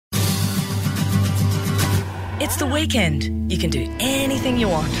It's the weekend. You can do anything you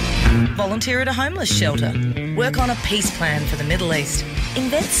want. Volunteer at a homeless shelter. Work on a peace plan for the Middle East.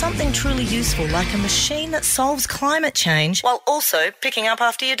 Invent something truly useful like a machine that solves climate change while also picking up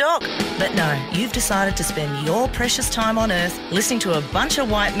after your dog. But no, you've decided to spend your precious time on Earth listening to a bunch of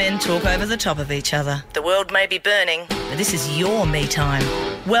white men talk over the top of each other. The world may be burning, but this is your me time.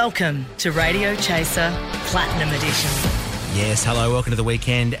 Welcome to Radio Chaser Platinum Edition. Yes, hello, welcome to the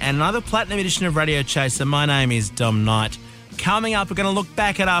weekend and another Platinum Edition of Radio Chaser. My name is Dom Knight. Coming up, we're going to look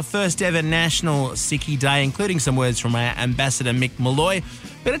back at our first ever National Sickie Day, including some words from our ambassador, Mick Malloy.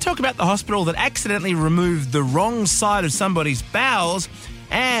 We're going to talk about the hospital that accidentally removed the wrong side of somebody's bowels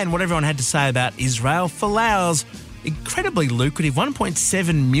and what everyone had to say about Israel Folau's incredibly lucrative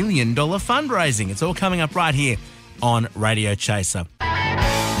 $1.7 million fundraising. It's all coming up right here on Radio Chaser.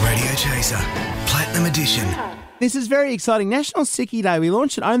 Radio Chaser, Platinum Edition. This is very exciting. National Sickie Day. We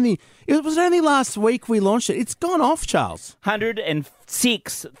launched it only last week we launched it. It's gone off, Charles.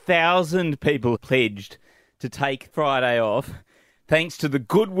 106,000 people pledged to take Friday off thanks to the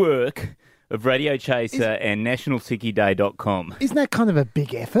good work of Radio Chaser and NationalSickieDay.com. Isn't that kind of a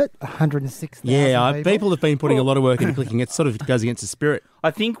big effort? 106,000 people have been putting a lot of work into clicking. It sort of goes against the spirit. I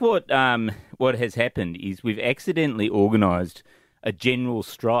think what has happened is we've accidentally organised a general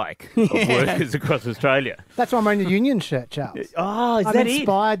strike of workers across Australia. That's why I'm wearing the union shirt, Charles. Oh, is I'm that it?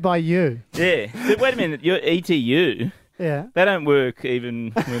 inspired by you. Yeah. But wait a minute, your ETU, Yeah. they don't work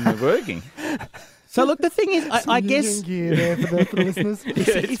even when they're working. So, look, the thing is, I guess Gear there for the listeners.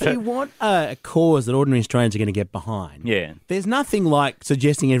 if you want a cause that ordinary Australians are going to get behind, Yeah. there's nothing like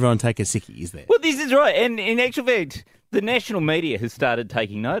suggesting everyone take a sickie, is there? Well, this is right. And in actual fact, the national media has started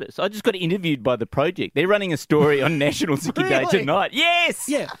taking notice. I just got interviewed by The Project. They're running a story on National Sickie Day Really? tonight. Yes!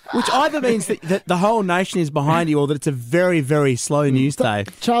 Yeah, which either means that the whole nation is behind you or that it's a very, very slow news day.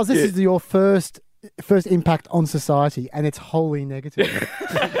 Charles, this is your first impact on society, and it's wholly negative.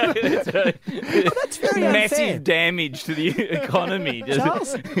 That's very unfair. Massive damage to the economy.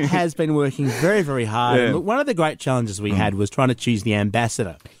 Charles has been working very, very hard. Yeah. Look, one of the great challenges we had was trying to choose the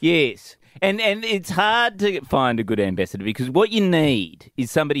ambassador. Yes. And it's hard to find a good ambassador because what you need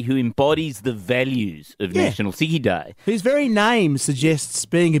is somebody who embodies the values of National Sickie Day. Whose very name suggests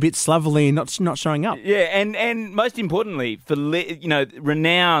being a bit slovenly and not showing up. Yeah, and most importantly,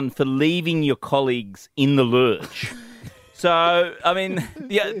 renowned for leaving your colleagues in the lurch. So, I mean,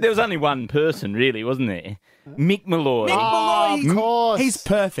 there was only one person, really, wasn't there? Mick Malloy. Of course. He's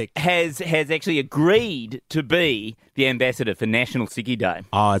perfect. Has actually agreed to be the ambassador for National Sickie Day.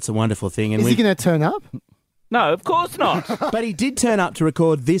 Oh, it's a wonderful thing. And Is he going to turn up? No, of course not. But he did turn up to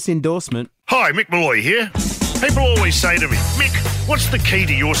record this endorsement. Hi, Mick Malloy here. People always say to me, Mick, what's the key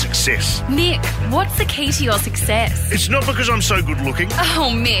to your success? Mick, what's the key to your success? It's not because I'm so good looking. Oh,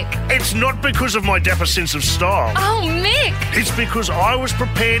 Mick. It's not because of my dapper sense of style. Oh, Mick. It's because I was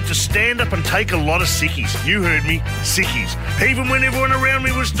prepared to stand up and take a lot of sickies. You heard me, sickies. Even when everyone around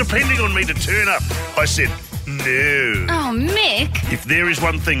me was depending on me to turn up, I said, no. Oh, Mick. If there is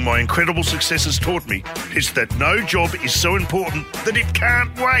one thing my incredible success has taught me, it's that no job is so important that it can't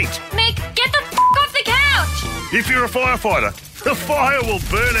wait. Mick, get the off the couch. If you're a firefighter, the fire will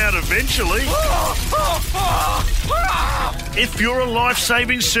burn out eventually. If you're a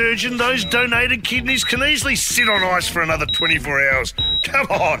life-saving surgeon, those donated kidneys can easily sit on ice for another 24 hours. Come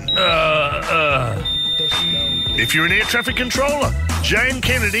on. If you're an air traffic controller, Jane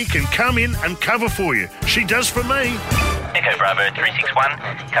Kennedy can come in and cover for you. She does for me. Echo Bravo 361,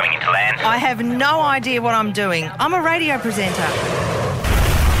 coming into land. I have no idea what I'm doing. I'm a radio presenter.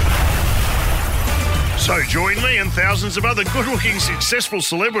 So join me and thousands of other good-looking, successful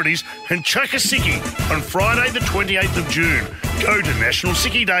celebrities and chuck a sickie on Friday the 28th of June. Go to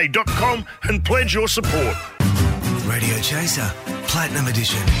NationalSickieDay.com and pledge your support. Radio Chaser, Platinum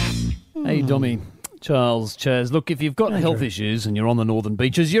Edition. Hey, Dommy. Charles, Chaz, look, if you've got health issues and you're on the Northern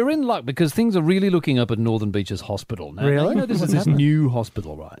Beaches, you're in luck because things are really looking up at Northern Beaches Hospital. Now, Really? You know, this is this new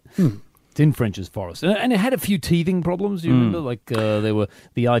hospital, right? It's in French's Forest. And it had a few teething problems, do you remember? Like, there were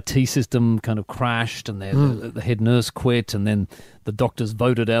the IT system kind of crashed and the head nurse quit and then the doctors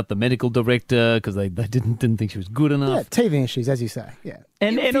voted out the medical director because they didn't think she was good enough. Yeah, teething issues, as you say. Yeah.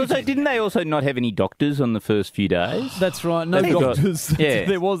 And also, didn't they also not have any doctors on the first few days? That's right, no They've got- doctors. yeah.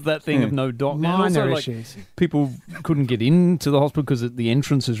 There was that thing of no doctors. Minor issues. People couldn't get into the hospital because the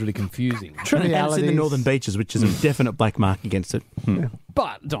entrance is really confusing. And it's in the Trivialities. Northern Beaches, which is a definite black mark against it.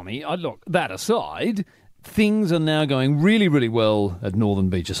 But, Dommy, look, that aside, things are now going really, really well at Northern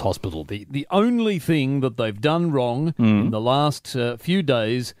Beaches Hospital. The only thing that they've done wrong in the last few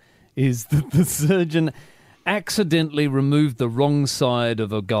days is that the surgeon accidentally removed the wrong side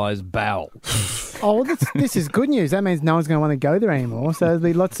of a guy's bowel. Oh, well, this is good news. That means no one's going to want to go there anymore. So there'll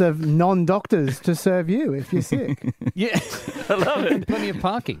be lots of non-doctors to serve you if you're sick. Yeah. I love it. Plenty of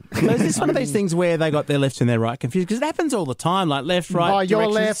parking. So is this one of these things where they got their left and their right confused? Because it happens all the time, like left, right, Oh, your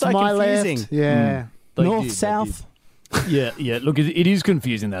directions. left, It's so my confusing. left. Yeah. They North, did, they south. Yeah. Look, it is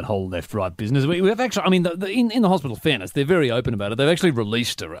confusing, that whole left-right business. We've actually, I mean, in the hospital fairness, they're very open about it. They've actually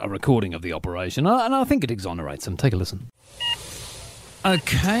released a recording of the operation, and I think it exonerates them. Take a listen.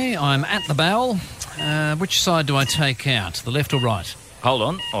 Okay, I'm at the bowel. Which side do I take out, the left or right? Hold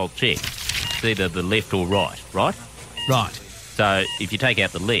on, I'll check. It's either the left or right? Right. So if you take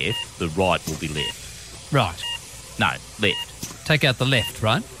out the left, the right will be left. Right. No, left. Take out the left,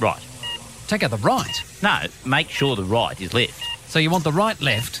 right? Right. Take out the right. No, make sure the right is left. So you want the right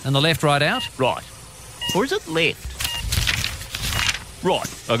left and the left right out? Right. Or is it left? Right.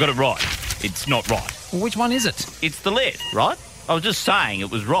 I got it right. It's not right. Well, which one is it? It's the left, right? I was just saying it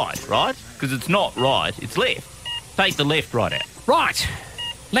was right? Because it's not right, it's left. Take the left right out. Right.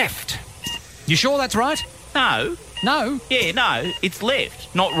 Left. You sure that's right? No. No. Yeah, no, it's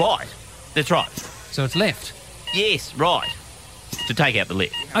left, not right. That's right. So it's left. Yes, right. To take out the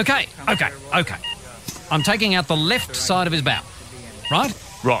left. Okay. I'm taking out the left side of his bowel. Right?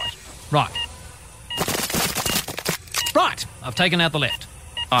 Right. Right. Right. I've taken out the left.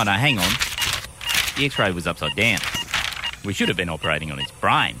 Oh, no, hang on. The x-ray was upside down. We should have been operating on his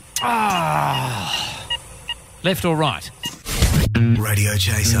brain. Left or right? Radio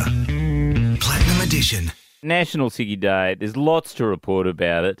Chaser. Platinum Edition. National Sickie Day. There's lots to report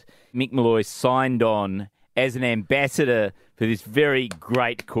about it. Mick Malloy signed on as an ambassador for this very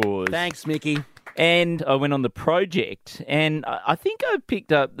great cause. Thanks, Mickey. And I went on the project, and I think I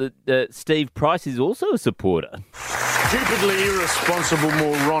picked up that Steve Price is also a supporter. Stupidly irresponsible,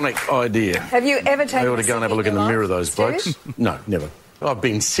 moronic idea. Have you ever taken They ought to go and have a look in the mirror, those blokes. No, never. I've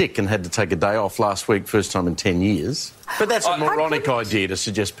been sick and had to take a day off last week, first time in 10 years. But that's a moronic idea to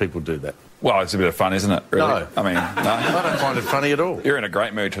suggest people do that. Well, it's a bit of fun, isn't it? Really? No. I mean, no. I don't find it funny at all. You're in a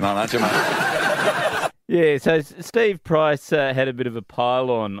great mood tonight, aren't you, mate? Yeah, so Steve Price had a bit of a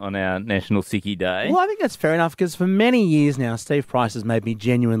pile-on our National Sickie Day. Well, I think that's fair enough because for many years now, Steve Price has made me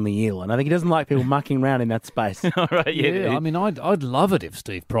genuinely ill, and I think he doesn't like people mucking around in that space. All right, Yeah, I mean, I'd love it if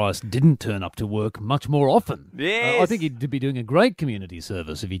Steve Price didn't turn up to work much more often. Yes. I think he'd be doing a great community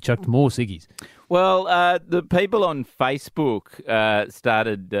service if he chucked more ciggies. Well, the people on Facebook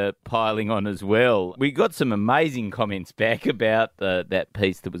started piling on as well. We got some amazing comments back about that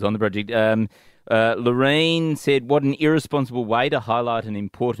piece that was on the project. Lorene said, what an irresponsible way to highlight an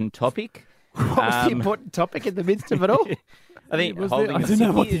important topic. What was the important topic in the midst of it all? I think Was holding there- I a don't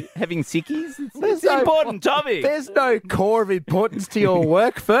know what sickie, having sickies, There's it's an important topic. There's no core of importance to your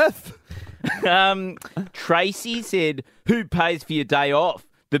work, Firth. Tracy said, who pays for your day off?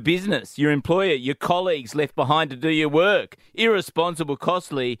 The business, your employer, your colleagues left behind to do your work. Irresponsible,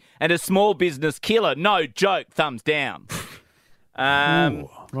 costly, and a small business killer. No joke, thumbs down. Ooh,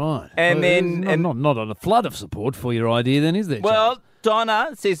 right. And then... Not on a flood of support for your idea then, is there? Well, Donna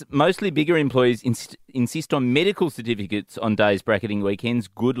says mostly bigger employees insist on medical certificates on days bracketing weekends.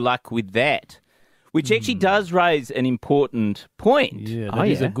 Good luck with that. Which actually does raise an important point. Yeah, that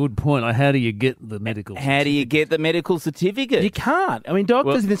is a good point. How do you get the medical How do you get the medical certificate? You can't. I mean,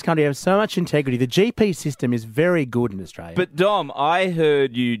 doctors in this country have so much integrity. The GP system is very good in Australia. But, Dom, I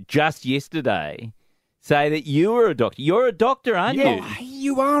heard you just yesterday say that you were a doctor. You're a doctor, aren't you?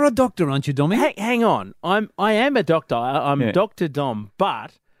 You are a doctor, aren't you, Dommy? Hang on. I am a doctor. I'm Dr. Dom,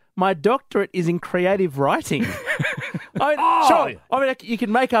 but my doctorate is in creative writing. Sure. I mean, you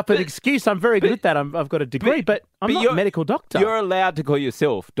can make up an excuse. I'm very good at that. I've got a degree, but I'm not a medical doctor. You're allowed to call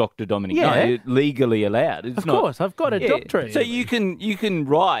yourself Dr. Dominic. Yeah. No, you're legally allowed. It's of course, I've got a doctorate. So you can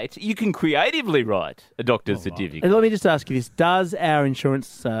write, you can creatively write a doctor's certificate. And let me just ask you this. Does our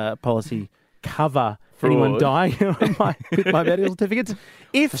insurance policy cover anyone dying with my medical certificates?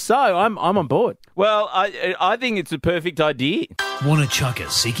 If so, I'm on board. Well, I think it's a perfect idea. Want to chuck a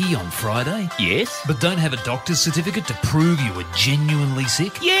sickie on Friday? Yes. But don't have a doctor's certificate to prove you were genuinely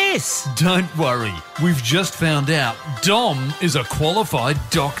sick? Yes. Don't worry. We've just found out Dom is a qualified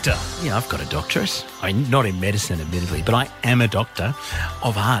doctor. Yeah, I've got a doctorate. I mean, not in medicine, admittedly, but I am a doctor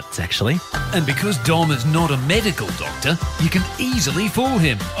of arts, actually. And because Dom is not a medical doctor, you can easily fool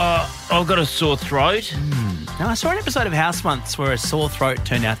him. I've got a sore throat. Now, I saw an episode of House once where a sore throat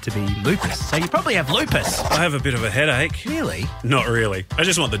turned out to be lupus. So you probably have lupus. I have a bit of a headache. Really? Not really. I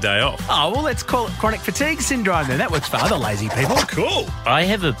just want the day off. Oh, well, let's call it chronic fatigue syndrome then. That works for other lazy people. Cool. I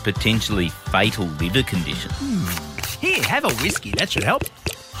have a potentially fatal liver condition. Here, have a whiskey. That should help.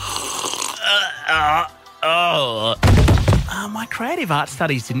 My creative art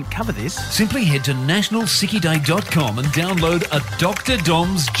studies didn't cover this. Simply head to nationalsickieday.com and download a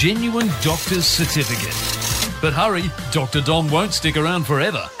DrDoms Genuine Doctor's Certificate. But hurry, Dr. Dom won't stick around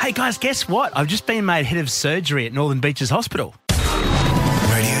forever. Hey guys, guess what? I've just been made head of surgery at Northern Beaches Hospital.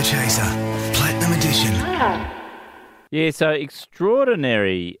 Radio Chaser, Platinum Edition. Yeah, so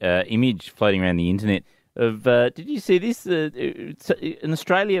extraordinary image floating around the internet of, did you see this? An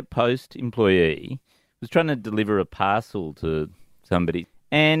Australia Post employee was trying to deliver a parcel to somebody,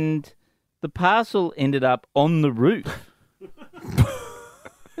 and the parcel ended up on the roof.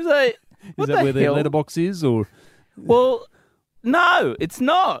 Like, is that where their letterbox is, or? Well, no, it's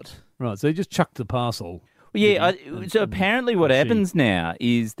not. Right, so you just chucked the parcel. Well, yeah, so apparently what happens now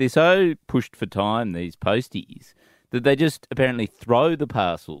is they're so pushed for time, these posties, that they just apparently throw the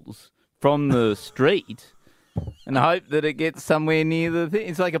parcels from the street and hope that it gets somewhere near the thing.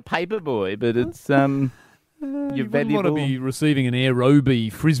 It's like a paper boy, but it's you wouldn't want to be receiving an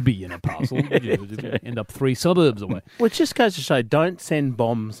aerobie frisbee in a parcel, would you? You'd end up 3 suburbs away. Well, it just goes to show, don't send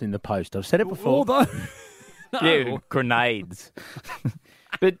bombs in the post. I've said it before. No. Yeah, grenades.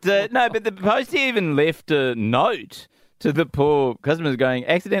 But the postie even left a note to the poor customers going,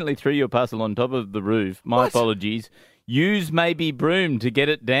 accidentally threw your parcel on top of the roof. My apologies. Use maybe broom to get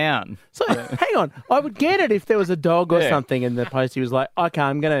it down. So hang on, I would get it if there was a dog or something, and the postie was like, "Okay,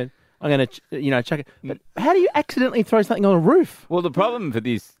 I'm gonna, chuck it." But how do you accidentally throw something on a roof? Well, the problem for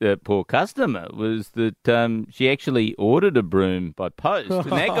this poor customer was that she actually ordered a broom by post,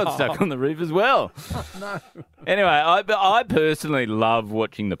 and that got stuck on the roof as well. Oh, no. Anyway, I personally love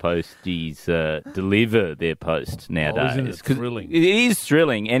watching the posties deliver their post nowadays. Isn't it thrilling? It is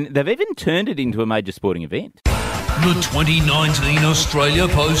thrilling, and they've even turned it into a major sporting event. The 2019 Australia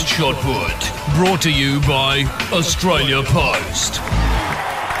Post Shot Put, brought to you by Australia Post.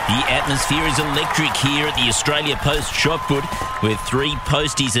 The atmosphere is electric here at the Australia Post Shot Put, where 3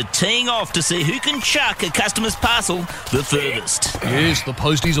 posties are teeing off to see who can chuck a customer's parcel the furthest. Yes, the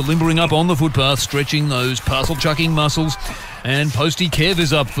posties are limbering up on the footpath, stretching those parcel-chucking muscles. And postie Kev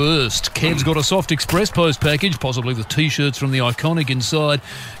is up first. Kev's got a soft express post package, possibly with T-shirts from the Iconic inside.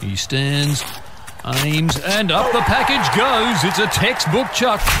 He stands, aims, and up the package goes. It's a textbook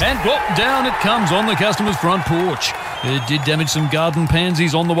chuck, and down it comes on the customer's front porch. It did damage some garden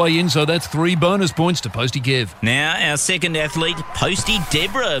pansies on the way in, so that's 3 bonus points to Postie Kev. Now our second athlete, Postie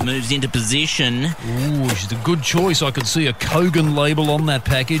Deborah, moves into position. Ooh, she's a good choice. I could see a Kogan label on that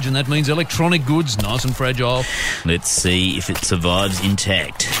package, and that means electronic goods, nice and fragile. Let's see if it survives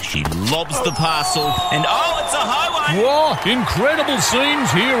intact. She lobs the parcel, and it's a highway! Whoa, incredible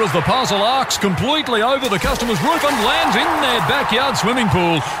scenes here as the parcel arcs completely over the customer's roof and lands in their backyard swimming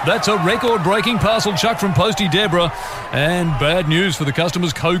pool. That's a record-breaking parcel chuck from Postie Deborah. And bad news for the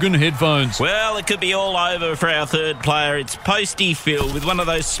customer's Kogan headphones. Well, it could be all over for our third player. It's Postie Phil with one of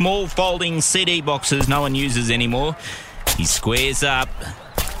those small folding CD boxes no one uses anymore. He squares up.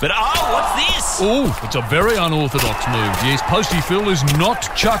 But what's this? Oh, it's a very unorthodox move. Yes, Postie Phil is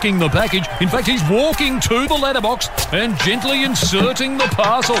not chucking the package. In fact, he's walking to the letterbox and gently inserting the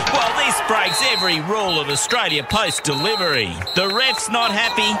parcel. Well, this breaks every rule of Australia Post delivery. The ref's not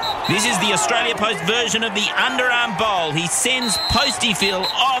happy. This is the Australia Post version of the underarm bowl. He sends Postie Phil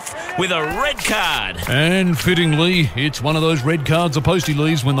off with a red card. And fittingly, it's one of those red cards the postie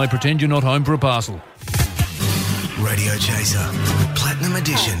leaves when they pretend you're not home for a parcel. Radio Chaser, Platinum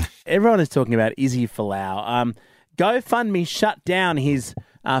Edition. Everyone is talking about Izzy Folau. GoFundMe shut down his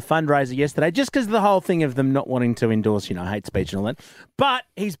fundraiser yesterday just because of the whole thing of them not wanting to endorse, hate speech and all that. But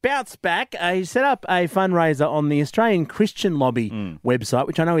he's bounced back. He set up a fundraiser on the Australian Christian Lobby website,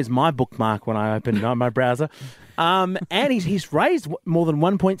 which I know is my bookmark when I open my browser. And he's raised more than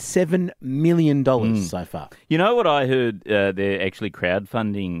 $1.7 million so far. You know what I heard they're actually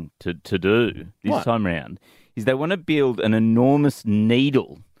crowdfunding to do this time round? Is they want to build an enormous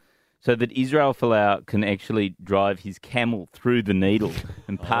needle so that Israel Folau can actually drive his camel through the needle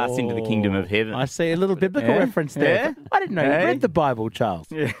and pass into the kingdom of heaven. I see a little biblical reference there. Yeah? I didn't know you read the Bible, Charles.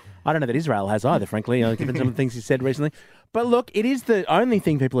 Yeah. I don't know that Israel has either, frankly, given some of the things he said recently. But look, it is the only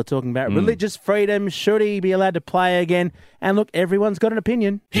thing people are talking about. Religious freedom. Should he be allowed to play again? And look, everyone's got an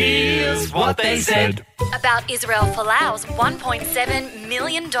opinion. Here's what they said. About Israel Folau's $1.7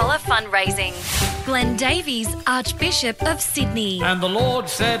 million fundraising. Glenn Davies, Archbishop of Sydney. And the Lord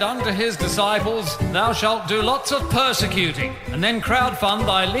said unto his disciples, Thou shalt do lots of persecuting, and then crowdfund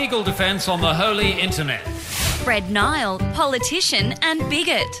thy legal defence on the holy internet. Fred Nile, politician and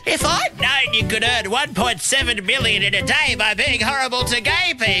bigot. If I'd known you could earn $1.7 million in a day by being horrible to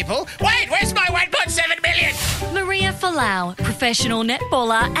gay people... Wait, where's my $1.7 million? Maria Folau, professional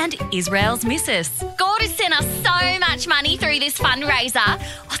netballer and Israel's missus. God has sent us so much money through this fundraiser.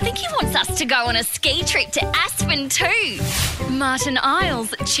 I think he wants us to go on a ski trip to Aspen too. Martin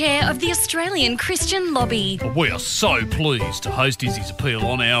Isles, chair of the Australian Christian Lobby. We are so pleased to host Izzy's appeal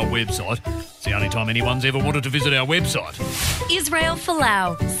on our website. It's the only time anyone's ever wanted to visit our website. Israel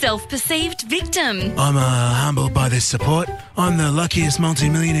Folau, self-perceived victim. I'm humbled by this support. I'm the luckiest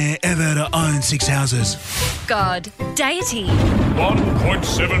multimillionaire ever to own 6 houses. God, deity.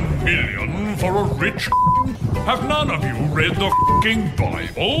 1.7 million for a rich. Have none of you read the f***ing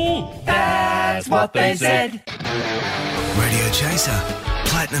Bible? That's what they said. Radio Chaser,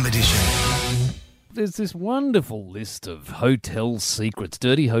 Platinum Edition. There's this wonderful list of hotel secrets,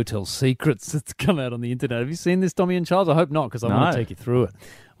 dirty hotel secrets that's come out on the internet. Have you seen this, Tommy and Charles? I hope not, because I want to take you through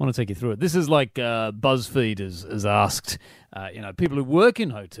it. This is like BuzzFeed has asked, people wwho work in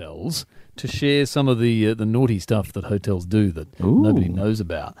hotels to share some of the naughty stuff that hotels do that nobody knows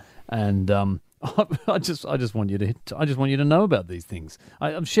about. And I just want you to know about these things.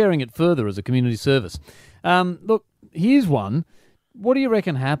 I'm sharing it further as a community service. Look, here's one. What do you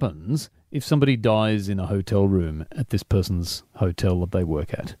reckon happens if somebody dies in a hotel room at this person's hotel that they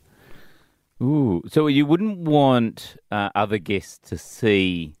work at? Ooh, so you wouldn't want other guests to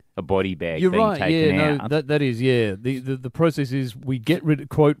see a body bag You're being right, taken yeah, out. no, that is, yeah. The process is we get rid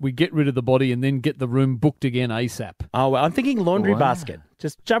of the body and then get the room booked again ASAP. Oh, well, I'm thinking laundry basket.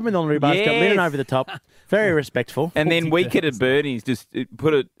 Just jump in the laundry basket, linen over the top. Very respectful. And then week at Bernie's, just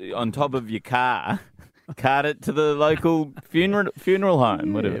put it on top of your car, cart it to the local funeral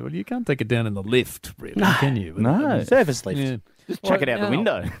home, whatever. Yeah, well, you can't take it down in the lift, really, can you? No. Service lift. Yeah. Just chuck it out the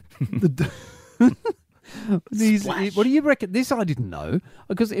window. What do you reckon? This I didn't know,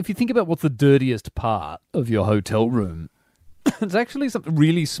 because if you think about what's the dirtiest part of your hotel room, it's actually some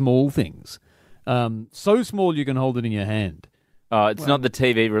really small things. So small you can hold it in your hand. Oh, it's not the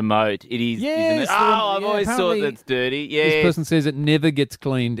TV remote. It is, Yes, isn't it? I've always thought apparently that's dirty. Yes. This person says it never gets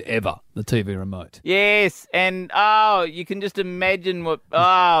cleaned ever, the TV remote. Yes, and you can just imagine what...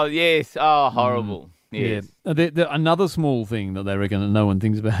 yes. Horrible. Yes. Yeah. Another small thing that they reckon that no one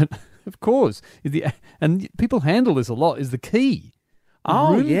thinks about, of course, and people handle this a lot, is the key.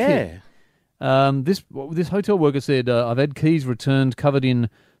 Oh, room yeah. key. This hotel worker said, I've had keys returned covered in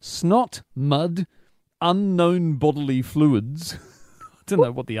snot, mud, unknown bodily fluids. I don't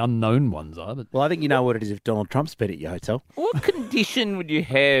know what the unknown ones are. But Well, I think you know what it is if Donald Trump's been at your hotel. What condition would you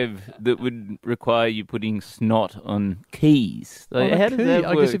have that would require you putting snot on keys? Like, how does that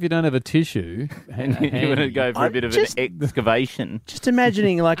work? I guess if you don't have a tissue, you want to go for a bit of an excavation. Just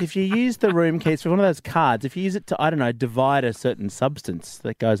imagining, like, if you use the room keys for one of those cards, if you use it to, I don't know, divide a certain substance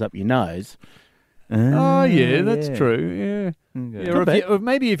that goes up your nose. Oh, yeah, that's true, yeah. Okay. Yeah, or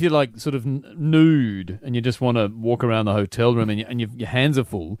maybe if you're like sort of nude and you just want to walk around the hotel room and your hands are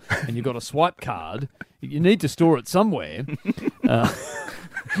full and you've got a swipe card, you need to store it somewhere. I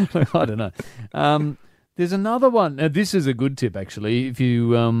don't know. There's another one. Now, this is a good tip, actually. If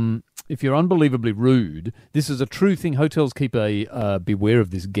you're unbelievably rude, this is a true thing. Hotels keep a beware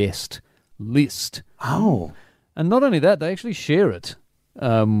of this guest list. Oh. And not only that, they actually share it.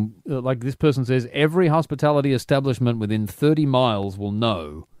 Like this person says, every hospitality establishment within 30 miles will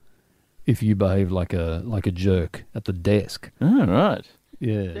know if you behave like a jerk at the desk. Oh, right.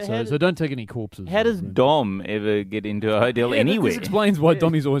 Yeah, so don't take any corpses. How does Dom ever get into a hotel anywhere? This explains why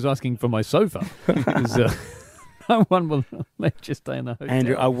Dommy's always asking for my sofa. No one will let you stay in the hotel.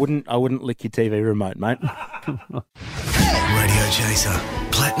 Andrew, I wouldn't lick your TV remote, mate. Radio Chaser,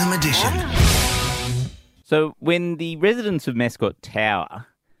 Platinum Edition. So when the residents of Mascot Tower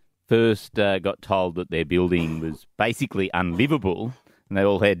first got told that their building was basically unlivable, and they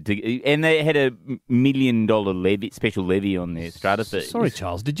all had to, and they had a $1 million special levy on their strata fees. Sorry,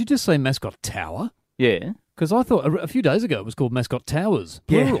 Charles, did you just say Mascot Tower? Yeah. Because I thought a few days ago it was called Mascot Towers,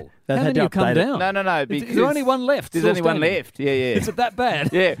 plural. Yeah, How many have come down? No. Is there only one left? There's only one left. Yeah. Is it that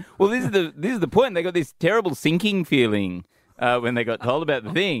bad? Yeah. Well, this is the point. They got this terrible sinking feeling when they got told about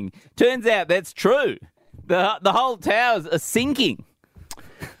the thing. Turns out that's true. The whole tower's are sinking.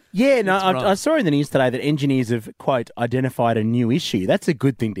 Yeah, no, I saw in the news today that engineers have, quote, identified a new issue. That's a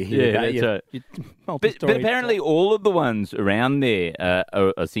good thing to hear. Yeah, that's right. But apparently all of the ones around there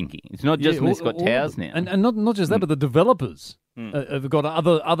are sinking. It's not just Mascot Towers now. And not just that, but the developers have got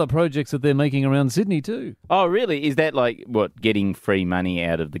other projects that they're making around Sydney too. Oh, really? Is that like, getting free money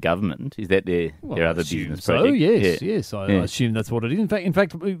out of the government? Is that their other business project? Oh, yes. I assume that's what it is. In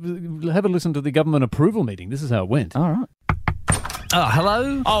fact, we'll have a listen to the government approval meeting. This is how it went. All right.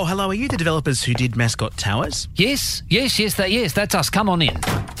 Hello? Oh, hello. Are you the developers who did Mascot Towers? Yes, that's us. Come on in.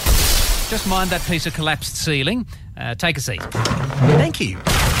 Just mind that piece of collapsed ceiling. Take a seat. Thank you.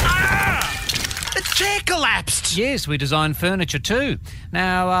 The chair collapsed! Yes, we designed furniture too.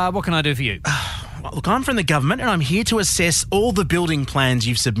 Now, what can I do for you? Well, look, I'm from the government and I'm here to assess all the building plans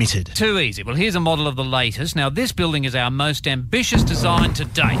you've submitted. Too easy. Well, here's a model of the latest. Now, this building is our most ambitious design to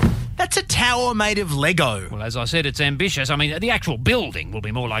date. That's a tower made of Lego. Well, as I said, it's ambitious. I mean, the actual building will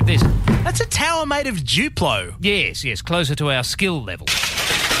be more like this. That's a tower made of Duplo. Yes, closer to our skill level.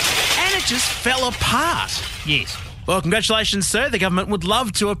 And it just fell apart. Yes. Well, congratulations, sir. The government would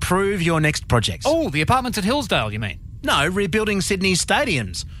love to approve your next projects. Oh, the apartments at Hillsdale, you mean? No, rebuilding Sydney's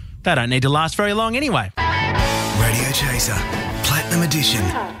stadiums. They don't need to last very long anyway. Radio Chaser, Platinum Edition.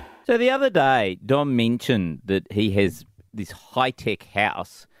 So the other day, Dom mentioned that he has this high-tech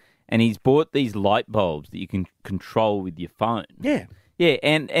house and he's bought these light bulbs that you can control with your phone. Yeah. Yeah,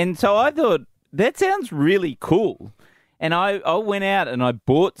 and so I thought, that sounds really cool. And I went out and I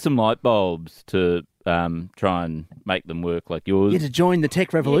bought some light bulbs to try and make them work like yours. Yeah, to join the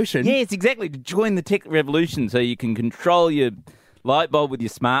tech revolution. Yes, exactly, to join the tech revolution so you can control your light bulb with your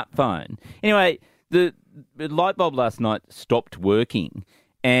smartphone. Anyway, the light bulb last night stopped working,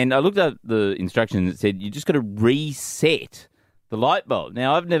 and I looked up the instructions. It said you just got to reset the light bulb.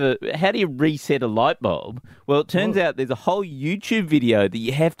 Now, how do you reset a light bulb? Well, it turns out there's a whole YouTube video that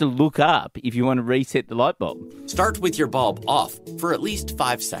you have to look up if you want to reset the light bulb. Start with your bulb off for at least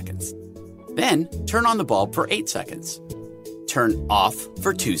 5 seconds. Then turn on the bulb for 8 seconds. Turn off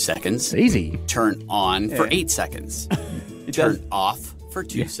for 2 seconds. Easy. Turn on for 8 seconds. Turn off for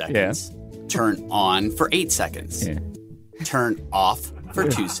 2 seconds. Turn on for 8 seconds. Turn off for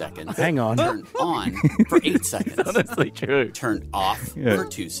 2 seconds. Hang on. Turn on for 8 seconds. It's honestly true. Turn off for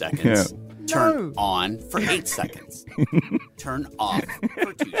 2 seconds. Turn on for 8 seconds. Turn off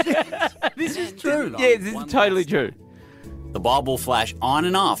for 2 seconds. This is true. Yeah, this is totally true. The bulb will flash on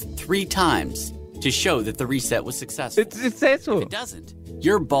and off 3 times to show that the reset was successful. It's successful. If it doesn't,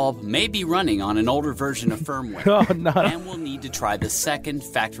 your bulb may be running on an older version of firmware. Oh, no. And will need to try the second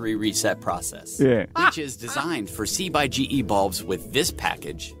factory reset process, which is designed for C/GE bulbs with this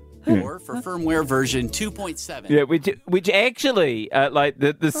package, or for firmware version 2.7. Yeah, which actually, like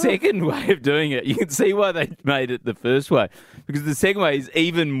the second way of doing it, you can see why they made it the first way, because the second way is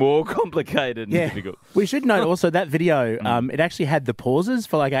even more complicated and difficult. We should note also that video, it actually had the pauses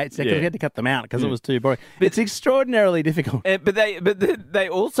for like 8 seconds. We had to cut them out because it was too boring. It's extraordinarily difficult. But they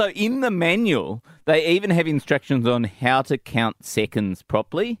also, in the manual, they even have instructions on how to count seconds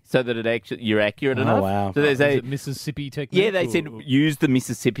properly so that you're accurate enough. Oh, wow. So there's Is it Mississippi technique? Yeah, they said use the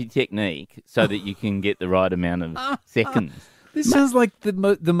Mississippi technique so that you can get the right amount of seconds. This sounds like the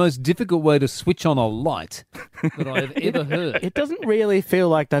most difficult way to switch on a light that I've ever heard. It doesn't really feel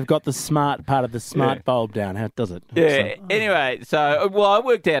like they've got the smart part of the smart bulb down. How does it? Yeah. Anyway, I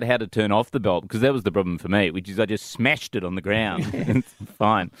worked out how to turn off the bulb because that was the problem for me, which is I just smashed it on the ground. It's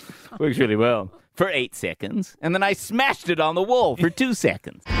fine. Works really well for 8 seconds. And then I smashed it on the wall for 2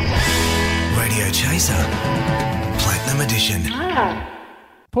 seconds. Radio Chaser, Platinum Edition.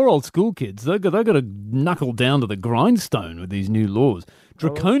 Poor old school kids, they've got to knuckle down to the grindstone with these new laws.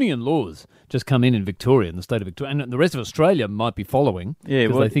 Draconian laws just come in Victoria, in the state of Victoria, and the rest of Australia might be following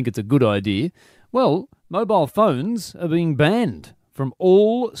because they think it's a good idea. Well, mobile phones are being banned from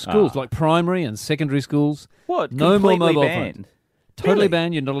all schools, like primary and secondary schools. What? No more mobile banned? phones. Totally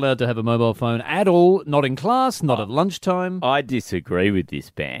banned. You're not allowed to have a mobile phone at all, not in class, not at lunchtime. I disagree with this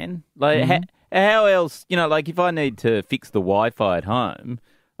ban. Like, how else, like if I need to fix the Wi-Fi at home,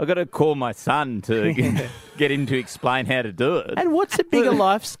 I've got to call my son to get him to explain how to do it. And what's a bigger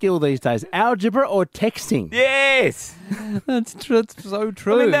life skill these days, algebra or texting? Yes! That's so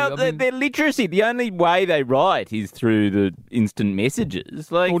true. Their literacy, the only way they write is through the instant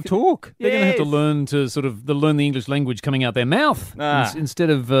messages. Or talk. They're going to have to learn to learn the English language coming out their mouth instead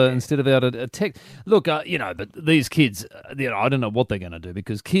of out a text. Look, but these kids, I don't know what they're going to do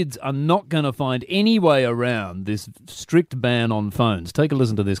because kids are not going to find any way around this strict ban on phones. Take a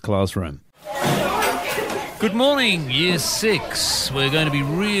listen to this classroom. Good morning, Year 6. We're going to be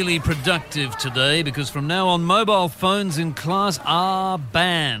really productive today because from now on, mobile phones in class are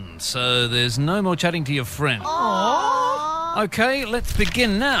banned. So there's no more chatting to your friend. Aww. Okay, let's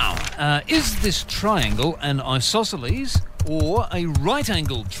begin now. Is this triangle an isosceles or a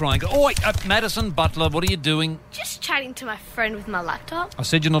right-angled triangle? Oh, wait, Madison Butler, what are you doing? Just chatting to my friend with my laptop. I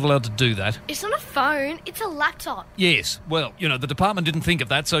said you're not allowed to do that. It's not a phone, it's a laptop. Yes, well, the department didn't think of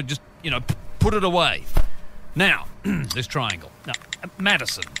that, so just, put it away. Now, this triangle. Now,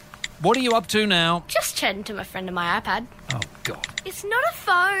 Madison, what are you up to now? Just chatting to my friend on my iPad. Oh, God. It's not a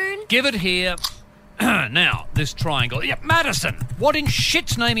phone. Give it here. Now, this triangle. Yeah, Madison, what in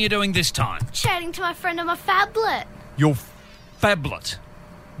shit's name are you doing this time? Chatting to my friend on my phablet. Your phablet.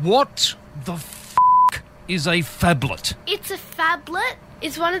 What the is a phablet? It's a phablet.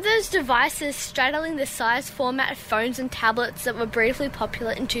 It's one of those devices straddling the size format of phones and tablets that were briefly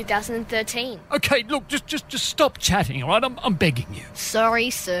popular in 2013. Okay, look, just stop chatting, all right? I'm begging you. Sorry,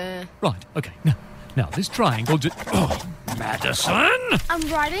 sir. Right, okay, now this triangle Madison! I'm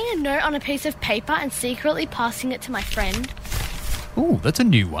writing a note on a piece of paper and secretly passing it to my friend. Ooh, that's a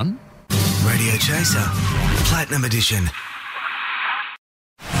new one. Radio Chaser, Platinum Edition.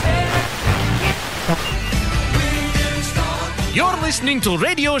 You're listening to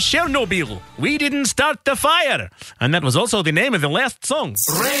Radio Chernobyl. We didn't start the fire. And that was also the name of the last song.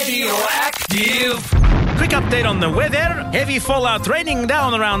 Radioactive. Quick update on the weather. Heavy fallout raining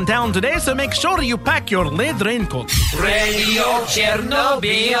down around town today, so make sure you pack your lead raincoat. Radio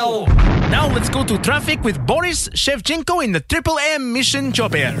Chernobyl. Now let's go to traffic with Boris Shevchenko in the Triple M mission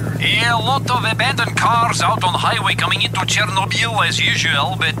chopper. Yeah, a lot of abandoned cars out on highway coming into Chernobyl as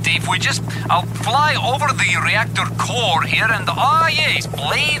usual, but if I'll fly over the reactor core here and yes,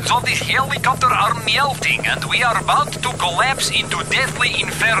 blades of this helicopter are melting and we are about to collapse into deathly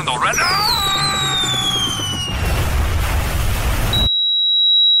inferno.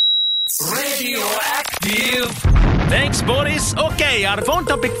 Radioactive. Thanks, Boris. Okay, our phone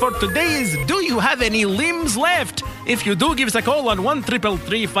topic for today is, do you have any limbs left? If you do, give us a call on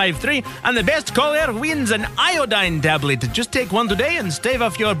 1-333-53, and the best caller wins an iodine tablet. Just take one today and stave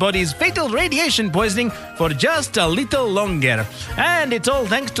off your body's fatal radiation poisoning for just a little longer. And it's all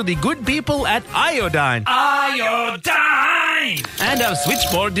thanks to the good people at Iodine. Iodine! And our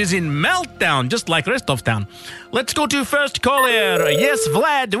switchboard is in meltdown, just like rest of town. Let's go to first caller. Yes,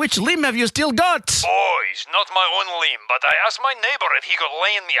 Vlad, which limb have you still got? Boys, not my own limb, but I asked my neighbor if he could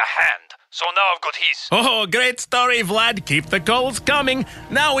lend me a hand. So now I've got his. Oh, great story, Vlad. Keep the calls coming.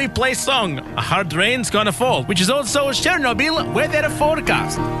 Now we play song. A hard rain's gonna fall, which is also Chernobyl weather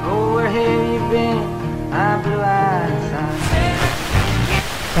forecast. Oh, where have you been? My blue eyes.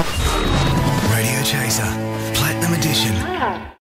 Radio Chaser, Platinum Edition.